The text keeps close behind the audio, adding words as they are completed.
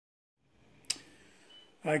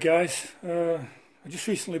Hi guys, I just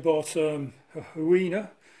recently bought a Huina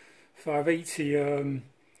 580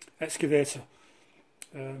 excavator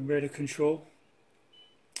radar control,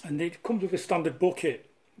 and it comes with a standard bucket,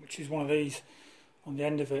 which is one of these on the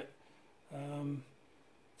end of it.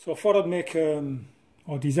 So I thought I'd make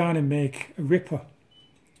or design and make a ripper,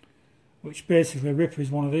 which basically a ripper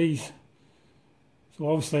is one of these. So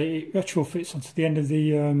obviously it retrofits onto the end of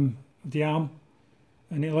the arm,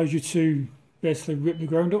 and it allows you to basically rip the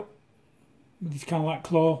ground up with this kind of like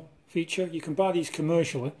claw feature. You can buy these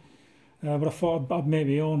commercially, but I thought I'd make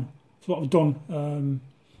my own. So what I've done,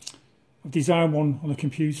 I've designed one on a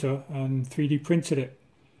computer and 3D printed it,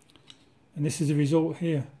 and this is the result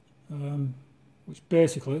here, which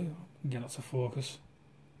basically, again that's a focus,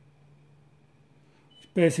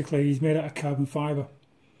 basically is made out of carbon fibre.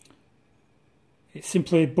 It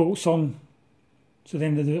simply bolts on to the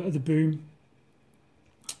end of the boom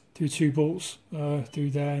through two bolts through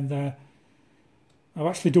there and there. I've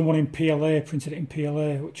actually done one in PLA, printed it in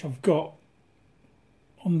PLA, which I've got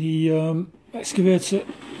on the excavator.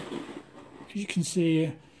 As you can see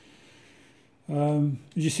here,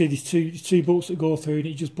 as you see, these two bolts that go through, and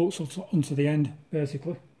it just bolts onto the end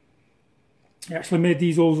basically. I actually made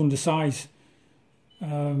these holes undersized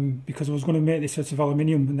because I was going to make this out of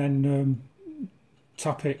aluminium and then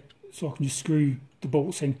tap it so I can just screw the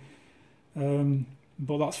bolts in.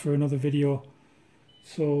 But that's for another video.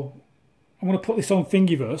 So I'm going to put this on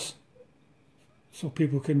Thingiverse so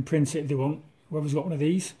people can print it if they want. Whoever's got one of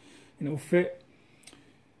these, and it'll fit.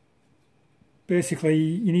 Basically,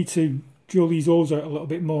 you need to drill these holes out a little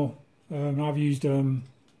bit more. I've used a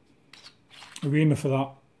reamer for that.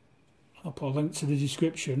 I'll put a link to the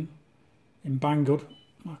description in Banggood.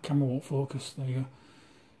 My camera won't focus. There you go.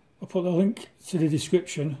 I'll put the link to the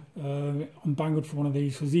description on Banggood for one of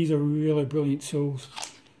these, because these are really brilliant tools,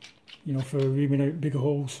 you know, for reaming out bigger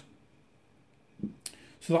holes.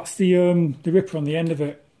 So that's the ripper on the end of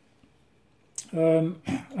it.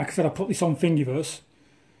 Like I said, I put this on Thingiverse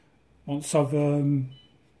once I've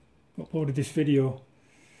uploaded this video,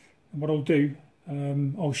 and what I'll do,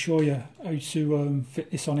 I'll show you how to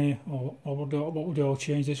fit this on here, or what we'll do, I'll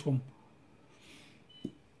change this one.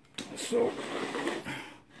 So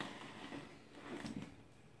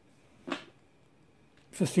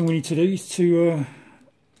first thing we need to do is to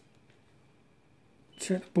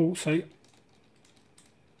take the bolts out.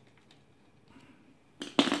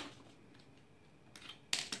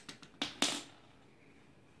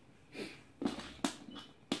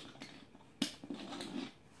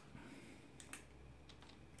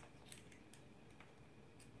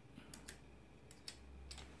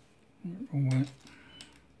 Wrong way.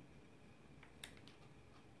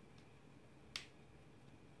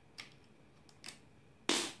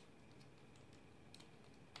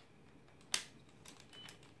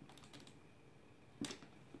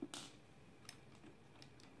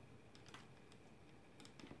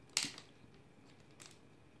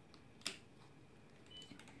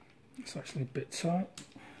 It's actually a bit tight.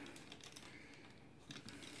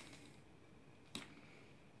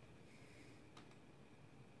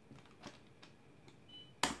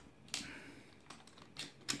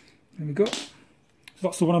 There we go. So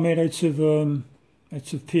that's the one I made out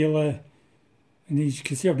of PLA, and as you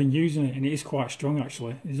can see, I've been using it, and it is quite strong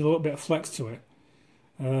actually. There's a little bit of flex to it,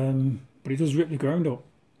 but it does rip the ground up,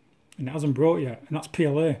 and it hasn't broke yet, and that's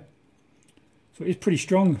PLA, so it is pretty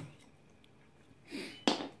strong.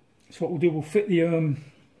 So what we'll do, we'll fit the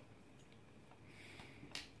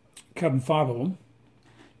carbon fibre one.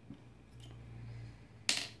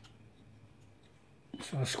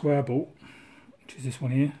 So a square bolt, which is this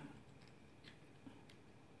one here,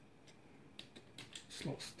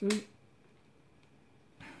 slots through.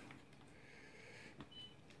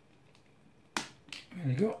 There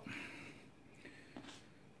you go.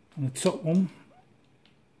 And the top one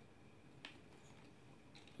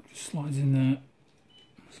just slides in there.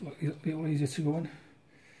 It's like a bit easier to go in.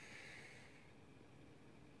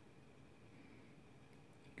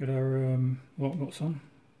 Get our lock nuts on.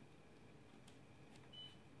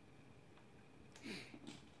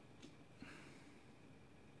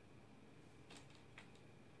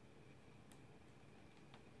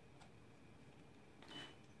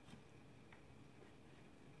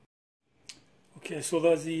 Okay, so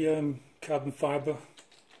there's the carbon fibre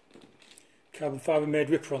made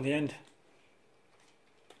ripper on the end.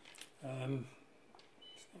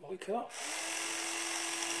 Look at that.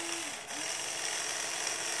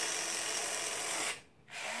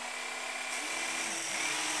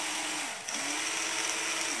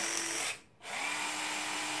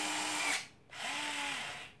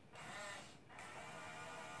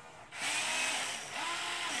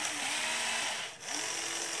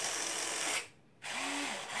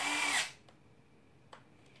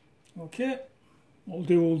 Okay, I'll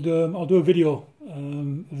do a video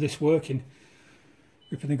of this working,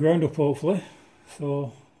 ripping the ground up hopefully.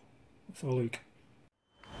 So let's have a look.